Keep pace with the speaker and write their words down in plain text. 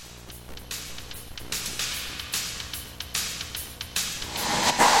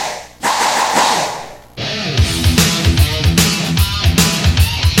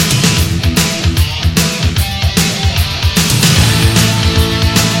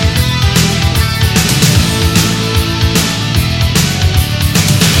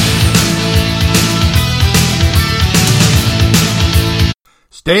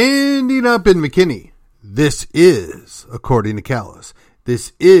Standing up in McKinney, this is, according to Callus,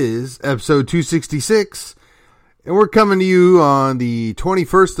 this is episode 266, and we're coming to you on the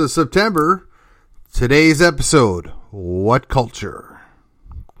 21st of September. Today's episode, What Culture?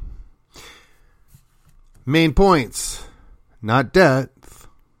 Main points, not death,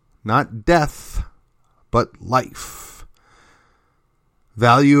 but life.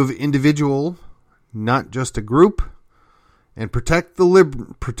 Value of individual, not just a group. And protect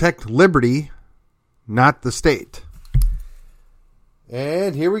liberty, not the state.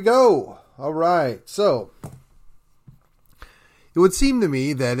 And here we go. All right. So, it would seem to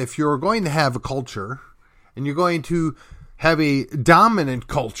me that if you're going to have a culture, and you're going to have a dominant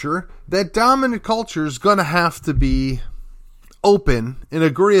culture, that dominant culture is going to have to be open and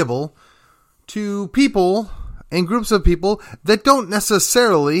agreeable to people and groups of people that don't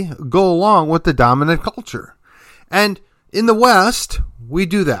necessarily go along with the dominant culture. And in the West, we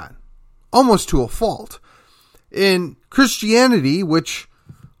do that, almost to a fault. In Christianity, which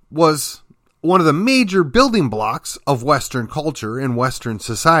was one of the major building blocks of Western culture and Western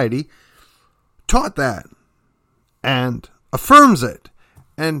society, taught that and affirms it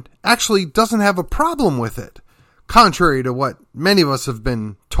and actually doesn't have a problem with it, contrary to what many of us have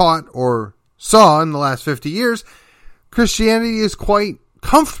been taught or saw in the last 50 years. Christianity is quite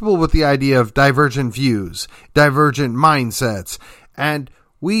comfortable with the idea of divergent views, divergent mindsets, and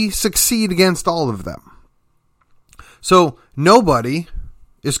we succeed against all of them. So nobody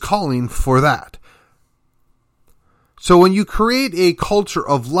is calling for that. So when you create a culture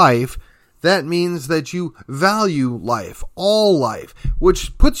of life, that means that you value life, all life,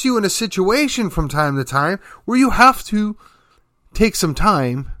 which puts you in a situation from time to time where you have to take some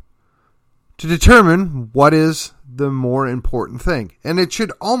time to determine what is the more important thing. And it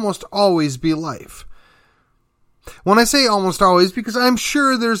should almost always be life. When I say almost always, because I'm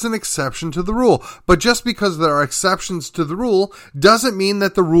sure there's an exception to the rule. But just because there are exceptions to the rule doesn't mean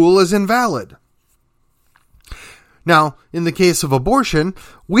that the rule is invalid. Now, in the case of abortion,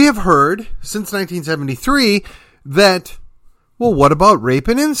 we have heard since 1973 that, well, what about rape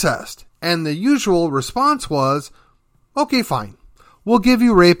and incest? And the usual response was, okay, fine. We'll give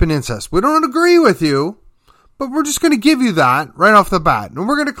you rape and incest. We don't agree with you, but we're just going to give you that right off the bat. And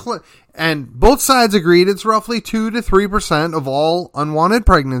we're going to and both sides agreed it's roughly 2 to 3% of all unwanted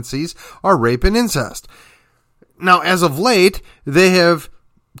pregnancies are rape and incest. Now, as of late, they have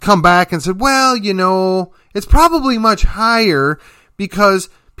come back and said, well, you know, it's probably much higher because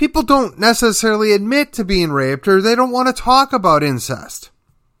people don't necessarily admit to being raped or they don't want to talk about incest.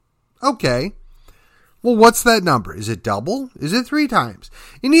 Okay. Well, what's that number? Is it double? Is it 3 times?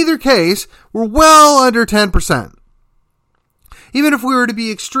 In either case, we're well under 10%. Even if we were to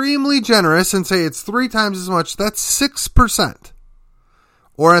be extremely generous and say it's 3 times as much, that's 6%.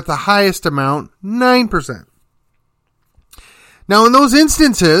 Or at the highest amount, 9%. Now, in those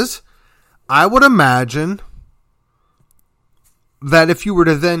instances, I would imagine that if you were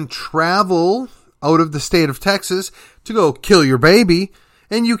to then travel out of the state of Texas to go kill your baby,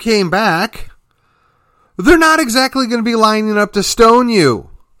 and you came back, they're not exactly going to be lining up to stone you.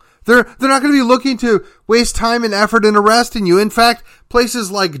 They're not going to be looking to waste time and effort in arresting you. In fact, places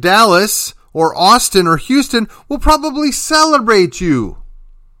like Dallas or Austin or Houston will probably celebrate you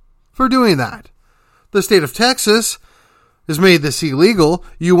for doing that. The state of Texas has made this illegal.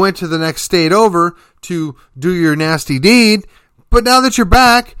 You went to the next state over to do your nasty deed. But now that you're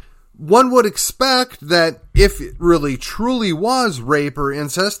back, one would expect that if it really truly was rape or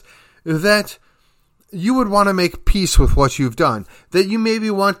incest, that you would want to make peace with what you've done. That you maybe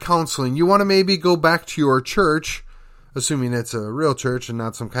want counseling. You want to maybe go back to your church, assuming it's a real church and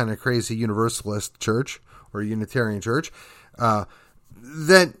not some kind of crazy universalist church or Unitarian church.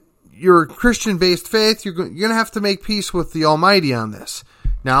 That your Christian-based faith, you're going to have to make peace with the Almighty on this.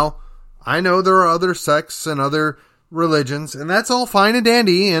 Now, I know there are other sects and other religions, and that's all fine and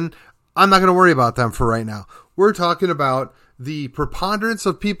dandy, and I'm not going to worry about them for right now. We're talking about the preponderance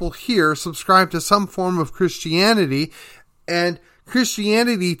of people here subscribe to some form of Christianity, and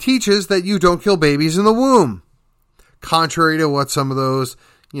Christianity teaches that you don't kill babies in the womb. Contrary to what some of those,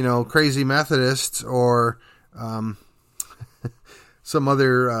 crazy Methodists or some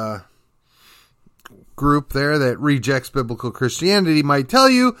other group there that rejects biblical Christianity might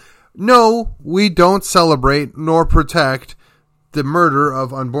tell you, no, we don't celebrate nor protect the murder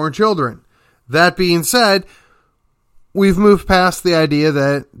of unborn children. That being said, we've moved past the idea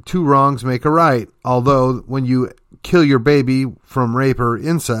that 2 wrongs make a right. Although when you kill your baby from rape or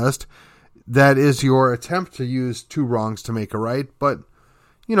incest, that is your attempt to use 2 wrongs to make a right. But,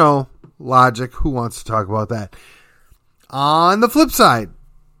 logic, who wants to talk about that? On the flip side,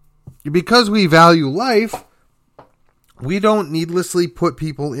 because we value life, we don't needlessly put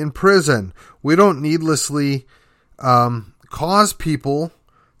people in prison. We don't needlessly cause people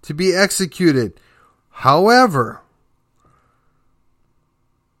to be executed. However,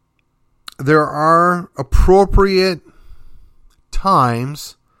 there are appropriate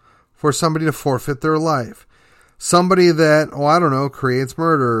times for somebody to forfeit their life. Somebody that, creates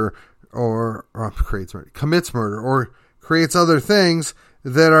murder or commits murder or creates other things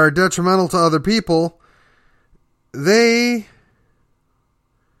that are detrimental to other people, they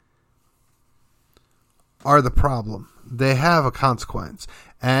are the problem. They have a consequence.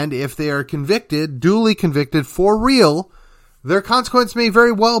 And if they are convicted, duly convicted for real, their consequence may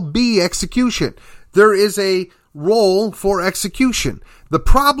very well be execution. There is a role for execution. The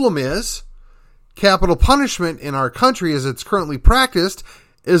problem is, capital punishment in our country as it's currently practiced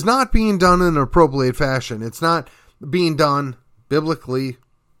is not being done in an appropriate fashion. It's not being done biblically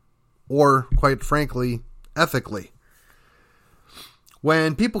or, quite frankly, ethically.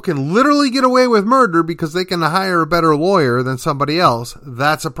 When people can literally get away with murder because they can hire a better lawyer than somebody else,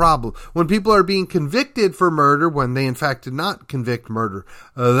 that's a problem. When people are being convicted for murder when they in fact did not convict murder,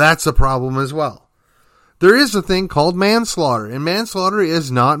 that's a problem as well. There is a thing called manslaughter, and manslaughter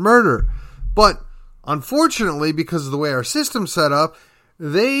is not murder. But unfortunately, because of the way our system's set up,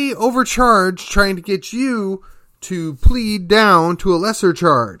 they overcharge trying to get you to plead down to a lesser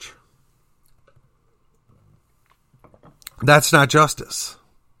charge. That's not justice.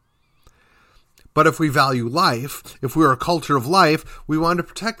 But if we value life, if we're a culture of life, we want to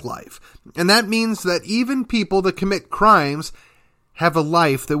protect life. And that means that even people that commit crimes have a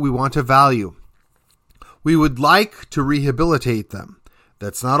life that we want to value. We would like to rehabilitate them.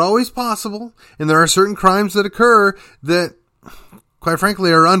 That's not always possible. And there are certain crimes that occur that, quite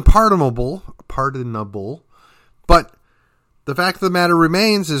frankly, are unpardonable. But the fact of the matter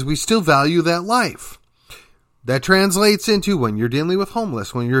remains is we still value that life. That translates into when you're dealing with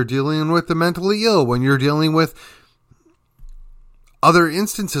homeless, when you're dealing with the mentally ill, when you're dealing with other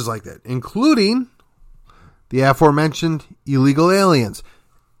instances like that, including the aforementioned illegal aliens.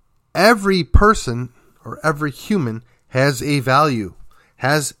 Every person or every human has a value,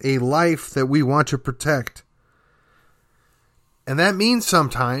 has a life that we want to protect. And that means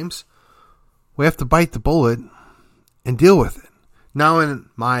sometimes we have to bite the bullet and deal with it. Now, in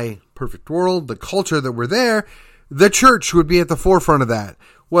my perfect world, the culture that we're there, the church would be at the forefront of that.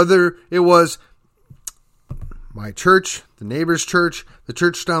 Whether it was my church, the neighbor's church, the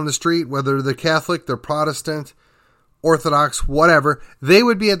church down the street, whether they're Catholic, they're Protestant, Orthodox, whatever, they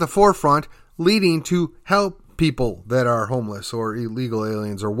would be at the forefront leading to help people that are homeless or illegal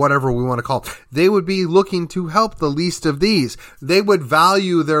aliens or whatever we want to call it. They would be looking to help the least of these. They would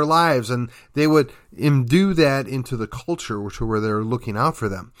value their lives and they would imbue that into the culture where they're looking out for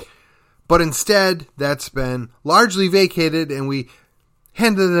them. But instead, that's been largely vacated and we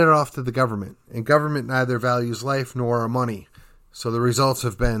handed it off to the government. And government neither values life nor our money. So the results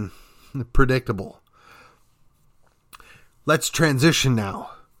have been predictable. Let's transition now.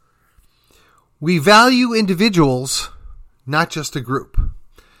 We value individuals, not just a group.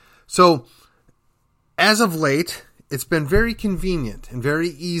 So, as of late, it's been very convenient and very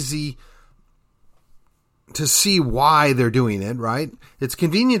easy to see why they're doing it, right? It's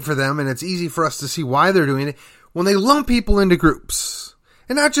convenient for them and it's easy for us to see why they're doing it when they lump people into groups.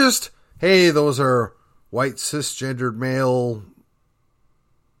 And not just, hey, those are white, cisgendered, male,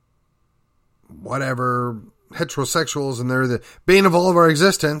 whatever, heterosexuals and they're the bane of all of our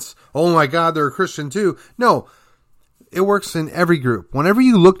existence. Oh my God, they're a Christian too. No, it works in every group. Whenever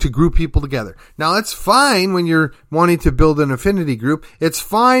you look to group people together. Now, it's fine when you're wanting to build an affinity group. It's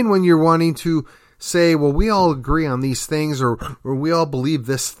fine when you're wanting to say, well, we all agree on these things or we all believe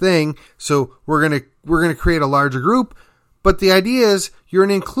this thing. So we're going to create a larger group. But the idea is you're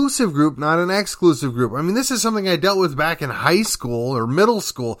an inclusive group, not an exclusive group. I mean, this is something I dealt with back in high school or middle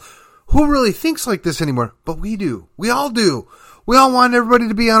school. Who really thinks like this anymore? But we do. We all do. We all want everybody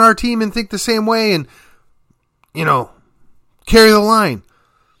to be on our team and think the same way and, carry the line.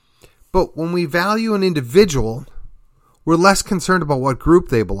 But when we value an individual, we're less concerned about what group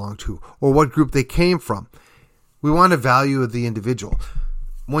they belong to or what group they came from. We want to value the individual.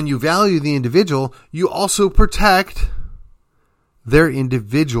 When you value the individual, you also protect their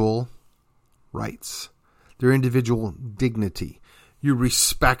individual rights, their individual dignity. You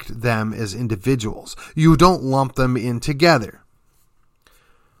respect them as individuals. You don't lump them in together.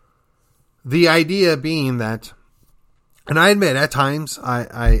 The idea being that, and I admit at times,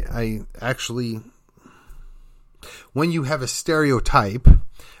 I actually, when you have a stereotype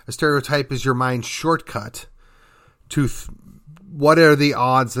is your mind's shortcut to what are the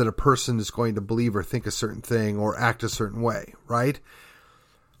odds that a person is going to believe or think a certain thing or act a certain way, right?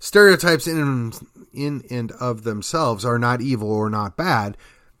 Stereotypes in and of themselves are not evil or not bad.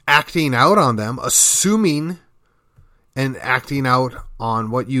 Acting out on them, assuming and acting out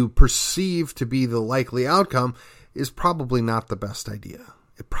on what you perceive to be the likely outcome is probably not the best idea.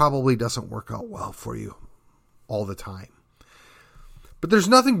 It probably doesn't work out well for you all the time. But there's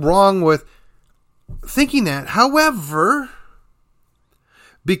nothing wrong with thinking that. However,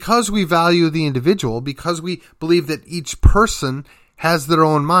 because we value the individual, because we believe that each person has their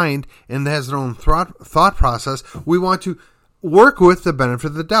own mind and has their own thought process, we want to work with the benefit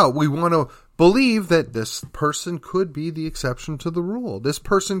of the doubt. We want to believe that this person could be the exception to the rule. This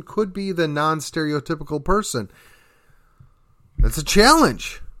person could be the non-stereotypical person. That's a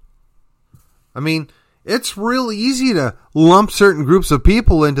challenge. I mean, it's real easy to lump certain groups of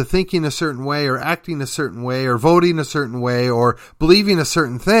people into thinking a certain way or acting a certain way or voting a certain way or believing a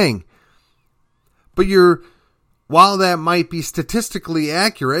certain thing. But while that might be statistically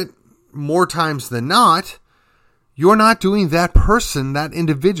accurate more times than not, you're not doing that person, that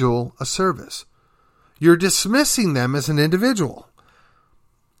individual, a service. You're dismissing them as an individual.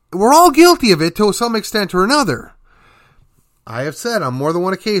 We're all guilty of it to some extent or another. I have said on more than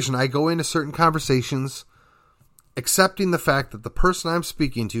one occasion, I go into certain conversations accepting the fact that the person I'm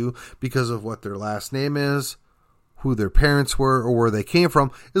speaking to, because of what their last name is, who their parents were, or where they came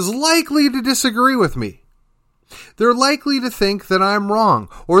from, is likely to disagree with me. They're likely to think that I'm wrong,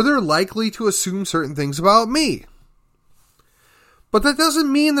 or they're likely to assume certain things about me. But that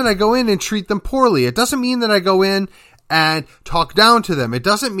doesn't mean that I go in and treat them poorly. It doesn't mean that I go in and talk down to them. It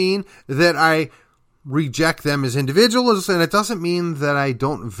doesn't mean that I reject them as individuals, and it doesn't mean that I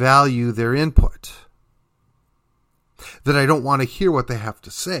don't value their input, that I don't want to hear what they have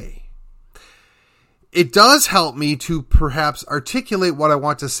to say. It does help me to perhaps articulate what I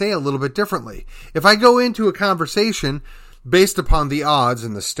want to say a little bit differently. If I go into a conversation based upon the odds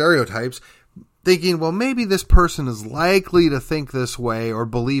and the stereotypes, thinking, well, maybe this person is likely to think this way or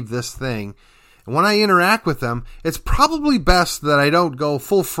believe this thing, and when I interact with them, it's probably best that I don't go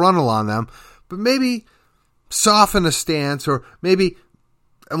full frontal on them, but maybe soften a stance, or maybe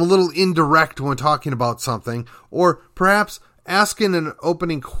I'm a little indirect when talking about something, or perhaps asking an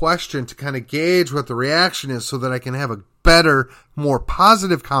opening question to kind of gauge what the reaction is so that I can have a better, more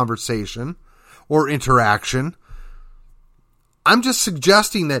positive conversation or interaction. I'm just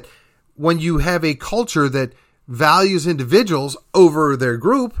suggesting that when you have a culture that values individuals over their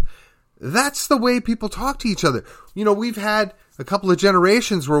group, that's the way people talk to each other. You know, we've had a couple of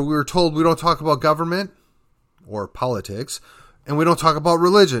generations where we were told we don't talk about government or politics, and we don't talk about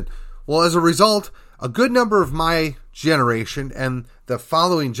religion. Well, as a result, a good number of my generation and the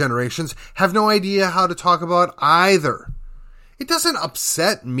following generations have no idea how to talk about either. It doesn't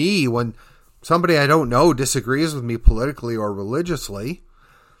upset me when somebody I don't know disagrees with me politically or religiously.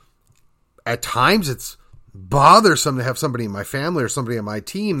 At times it's bothersome to have somebody in my family or somebody on my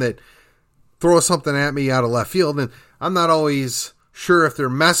team that throws something at me out of left field, and I'm not always sure if they're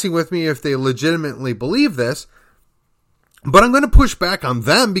messing with me, if they legitimately believe this. But I'm going to push back on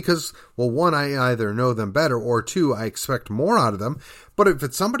them because, well, one, I either know them better, or two, I expect more out of them. But if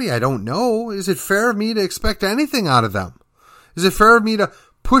it's somebody I don't know, is it fair of me to expect anything out of them? Is it fair of me to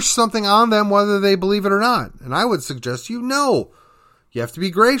push something on them whether they believe it or not? And I would suggest no. You have to be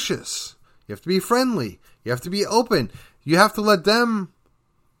gracious. You have to be friendly. You have to be open. You have to let them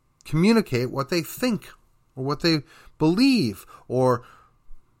communicate what they think or what they believe or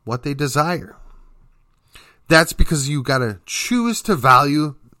what they desire. That's because you got to choose to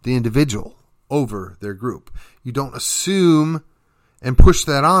value the individual over their group. You don't assume and push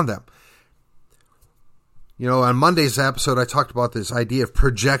that on them. You know, on Monday's episode, I talked about this idea of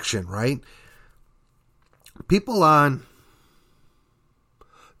projection, right?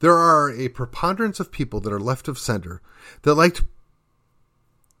 There are a preponderance of people that are left of center that like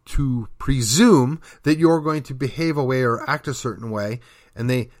to presume that you're going to behave a way or act a certain way, and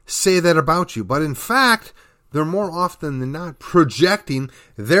they say that about you. But in fact, they're more often than not projecting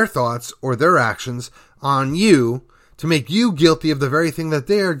their thoughts or their actions on you to make you guilty of the very thing that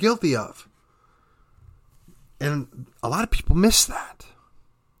they are guilty of. And a lot of people miss that.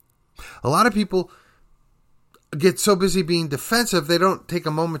 A lot of people get so busy being defensive, they don't take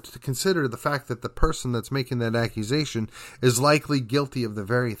a moment to consider the fact that the person that's making that accusation is likely guilty of the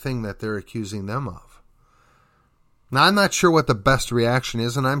very thing that they're accusing them of. Now, I'm not sure what the best reaction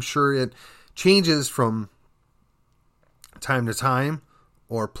is, and I'm sure it changes from time to time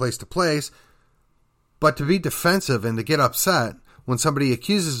or place to place, but to be defensive and to get upset when somebody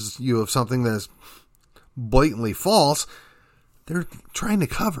accuses you of something that is blatantly false, they're trying to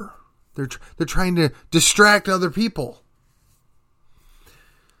cover. They're trying to distract other people.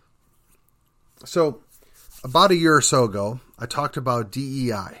 So, about a year or so ago, I talked about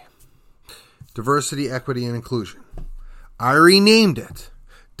DEI, diversity, equity, and inclusion. I renamed it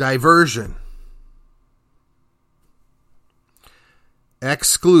diversion,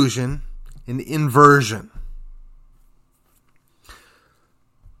 exclusion, and inversion.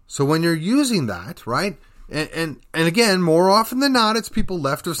 So when you're using that, right, and again, more often than not, it's people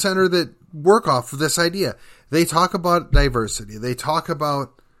left of center that work off of this idea. They talk about diversity. They talk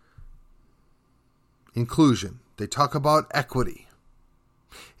about inclusion. They talk about equity.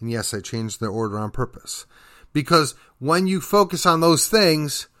 And yes, I changed the order on purpose. Because when you focus on those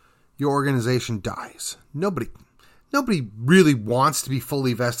things, your organization dies. Nobody really wants to be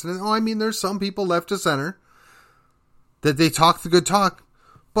fully vested in. There's some people left of center that they talk the good talk.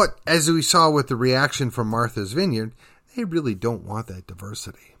 But as we saw with the reaction from Martha's Vineyard, they really don't want that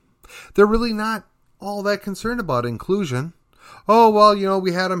diversity. They're really not all that concerned about inclusion. Oh, well,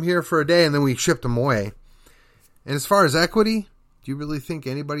 we had them here for a day and then we shipped them away. And as far as equity, do you really think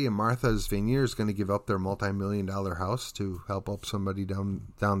anybody in Martha's Vineyard is going to give up their multi-million-dollar house to help up somebody down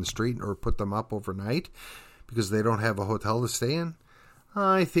the street or put them up overnight because they don't have a hotel to stay in?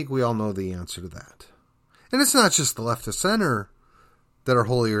 I think we all know the answer to that. And it's not just the left of center that are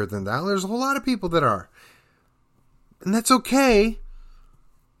holier than thou. There's a whole lot of people that are. And that's okay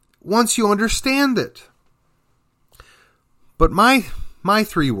once you understand it. But my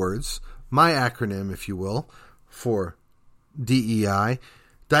 3 words, my acronym, if you will, for DEI,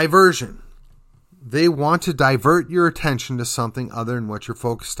 diversion. They want to divert your attention to something other than what you're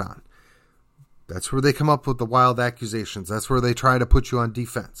focused on. That's where they come up with the wild accusations. That's where they try to put you on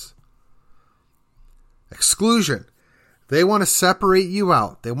defense. Exclusion. They want to separate you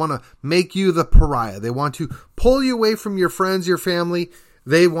out. They want to make you the pariah. They want to pull you away from your friends, your family.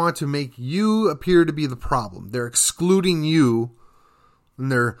 They want to make you appear to be the problem. They're excluding you, and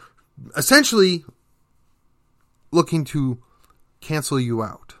they're essentially looking to cancel you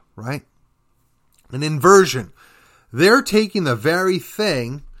out, right? An inversion. They're taking the very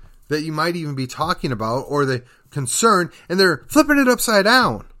thing that you might even be talking about or the concern, and they're flipping it upside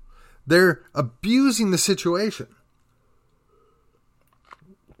down. They're abusing the situation.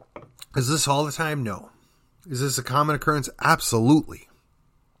 Is this all the time? No. Is this a common occurrence? Absolutely.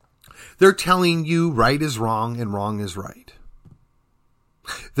 They're telling you right is wrong and wrong is right.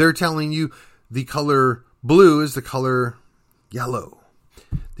 They're telling you the color blue is the color yellow.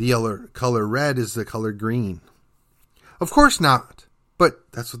 The color red is the color green. Of course not.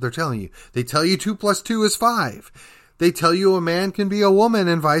 But that's what they're telling you. They tell you 2 + 2 is 5. They tell you a man can be a woman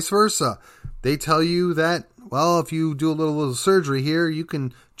and vice versa. They tell you that, well, if you do a little surgery here, you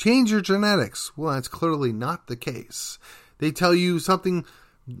can change your genetics. Well, that's clearly not the case. They tell you something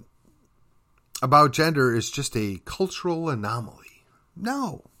about gender is just a cultural anomaly.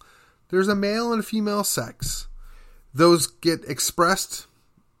 No. There's a male and a female sex. Those get expressed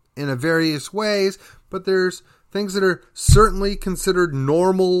in a various ways, but there's things that are certainly considered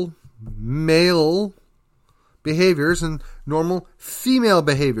normal male behaviors and normal female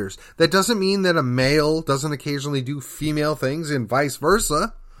behaviors. That doesn't mean that a male doesn't occasionally do female things and vice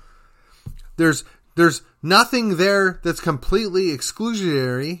versa. There's nothing there that's completely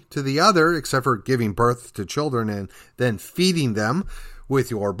exclusionary to the other, except for giving birth to children and then feeding them with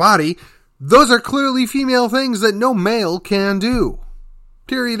your body. Those are clearly female things that no male can do.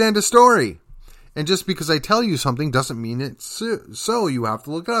 Period. End of story. And just because I tell you something doesn't mean it's so. You have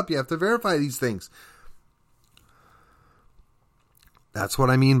to look it up. You have to verify these things. That's what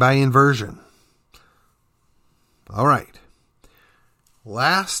I mean by inversion. All right.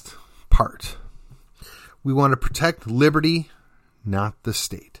 Last part. We want to protect liberty, not the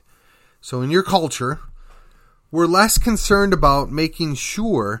state. So in your culture, we're less concerned about making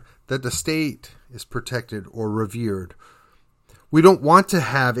sure that the state is protected or revered. We don't want to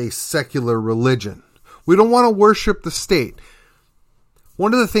have a secular religion. We don't want to worship the state.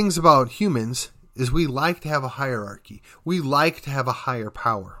 One of the things about humans is we like to have a hierarchy. We like to have a higher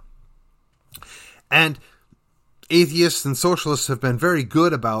power. And atheists and socialists have been very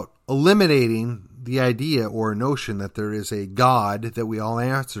good about eliminating the idea or notion that there is a God that we all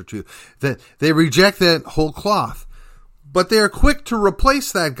answer to. That they reject that whole cloth. But they are quick to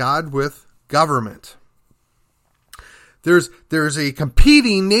replace that God with government. There's a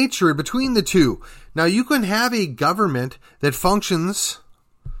competing nature between the two. Now, you can have a government that functions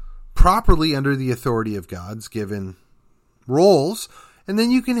properly under the authority of God's given roles, and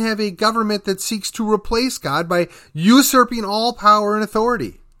then you can have a government that seeks to replace God by usurping all power and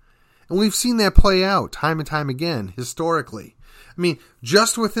authority. And we've seen that play out time and time again, historically. I mean,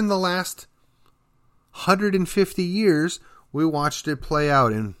 just within the last 150 years, we watched it play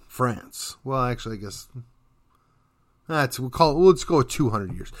out in France. Well, actually, I guess let's go with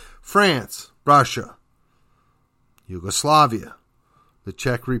 200 years. France, Russia, Yugoslavia, the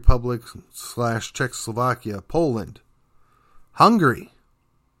Czech Republic / Czechoslovakia, Poland, Hungary,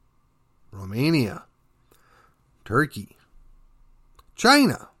 Romania, Turkey,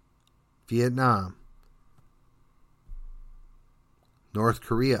 China, Vietnam, North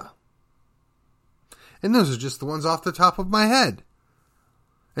Korea. And those are just the ones off the top of my head.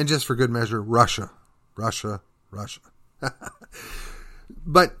 And just for good measure, Russia.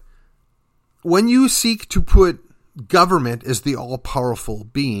 But when you seek to put government as the all-powerful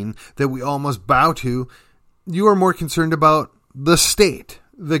being that we all must bow to, you are more concerned about the state,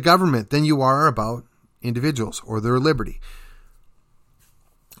 the government, than you are about individuals or their liberty.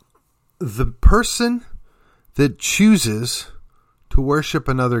 The person that chooses to worship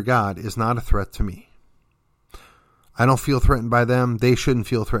another god is not a threat to me. I don't feel threatened by them. They shouldn't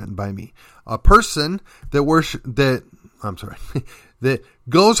feel threatened by me. A person that that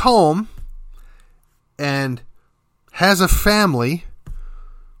goes home and has a family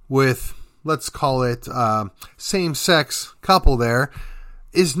with, let's call it, same-sex couple there,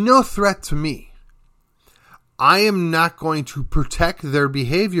 is no threat to me. I am not going to protect their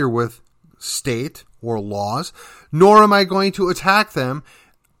behavior with state or laws, nor am I going to attack them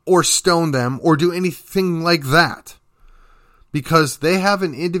or stone them or do anything like that, because they have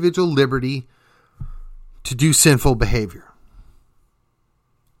an individual liberty to do sinful behavior.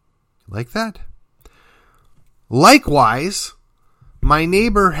 Like that? Likewise, my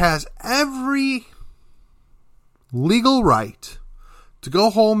neighbor has every legal right to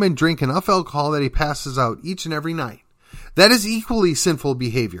go home and drink enough alcohol that he passes out each and every night. That is equally sinful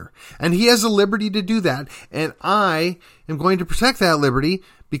behavior. And he has a liberty to do that. And I am going to protect that liberty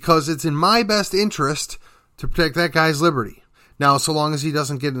because it's in my best interest to protect that guy's liberty. Now, so long as he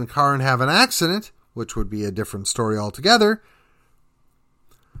doesn't get in the car and have an accident, which would be a different story altogether.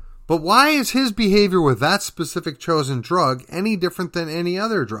 But why is his behavior with that specific chosen drug any different than any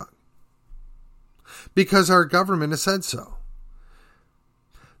other drug? Because our government has said so.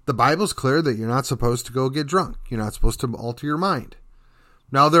 The Bible's clear that you're not supposed to go get drunk. You're not supposed to alter your mind.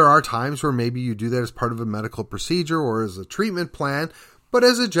 Now, there are times where maybe you do that as part of a medical procedure or as a treatment plan, but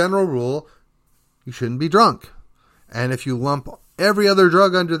as a general rule, you shouldn't be drunk. And if you lump every other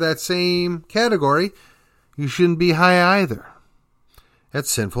drug under that same category, you shouldn't be high either. That's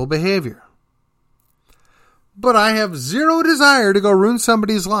sinful behavior. But I have zero desire to go ruin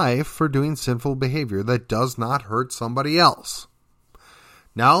somebody's life for doing sinful behavior that does not hurt somebody else.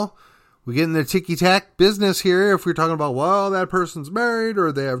 Now, we get in the ticky-tack business here if we're talking about, well, that person's married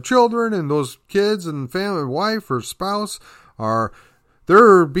or they have children and those kids and family, wife or spouse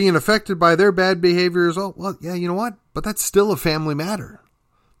they're being affected by their bad behaviors. Oh, well, yeah, you know what? But that's still a family matter.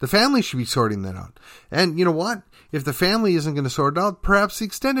 The family should be sorting that out. And you know what? If the family isn't going to sort it out, perhaps the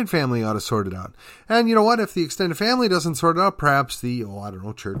extended family ought to sort it out. And you know what? If the extended family doesn't sort it out, perhaps the,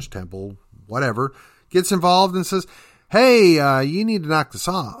 church, temple, whatever, gets involved and says, hey, you need to knock this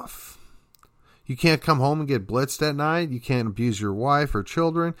off. You can't come home and get blitzed at night. You can't abuse your wife or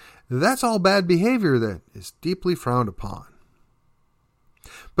children. That's all bad behavior that is deeply frowned upon.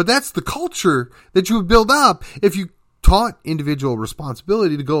 But that's the culture that you would build up if you taught individual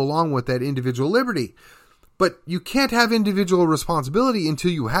responsibility to go along with that individual liberty. But you can't have individual responsibility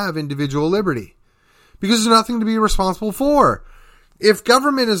until you have individual liberty, because there's nothing to be responsible for. If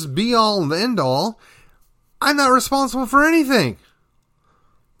government is be all and end all, I'm not responsible for anything.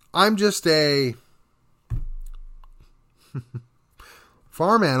 I'm just a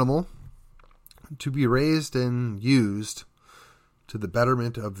farm animal to be raised and used to the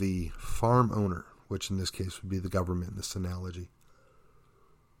betterment of the farm owner, which in this case would be the government in this analogy.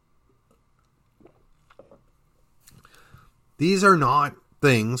 These are not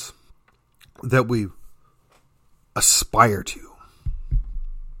things that we aspire to.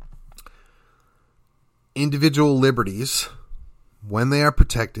 Individual liberties, when they are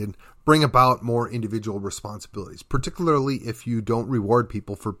protected, bring about more individual responsibilities, particularly if you don't reward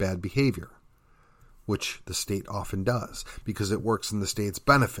people for bad behavior, which the state often does because it works in the state's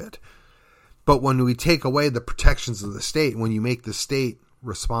benefit. But when we take away the protections of the state, when you make the state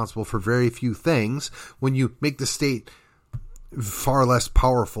responsible for very few things, when you make the state far less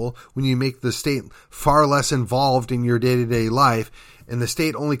powerful, when you make the state far less involved in your day-to-day life, and the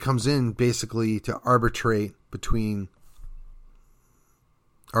state only comes in basically to arbitrate between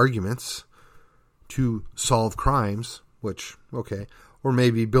arguments to solve crimes, which, okay, or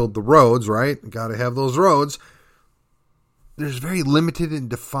maybe build the roads, right? Got to have those roads. there's very limited and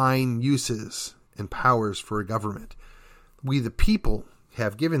defined uses and powers for a government. We, the people,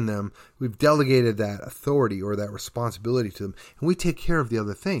 have given them, we've delegated that authority or that responsibility to them, and we take care of the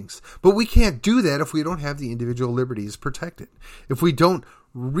other things. But we can't do that if we don't have the individual liberties protected. If we don't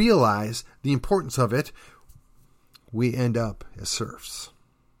realize the importance of it, we end up as serfs.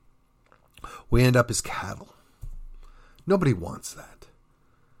 We end up as cattle. Nobody wants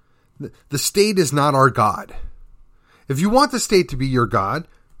that. The state is not our God. If you want the state to be your God,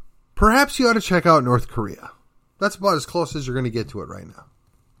 perhaps you ought to check out North Korea. That's about as close as you're going to get to it right now.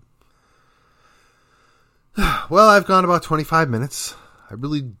 Well, I've gone about 25 minutes. I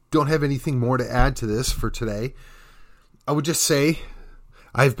really don't have anything more to add to this for today. I would just say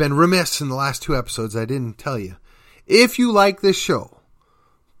I've been remiss in the last 2 episodes. I didn't tell you. If you like this show,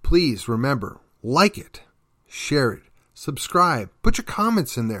 please remember, like it, share it, subscribe, put your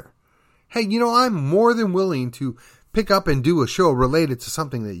comments in there. Hey, I'm more than willing to pick up and do a show related to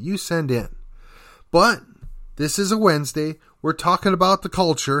something that you send in. But this is a Wednesday. We're talking about the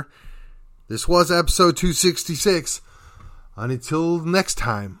culture. This was episode 266. And until next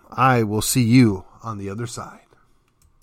time, I will see you on the other side.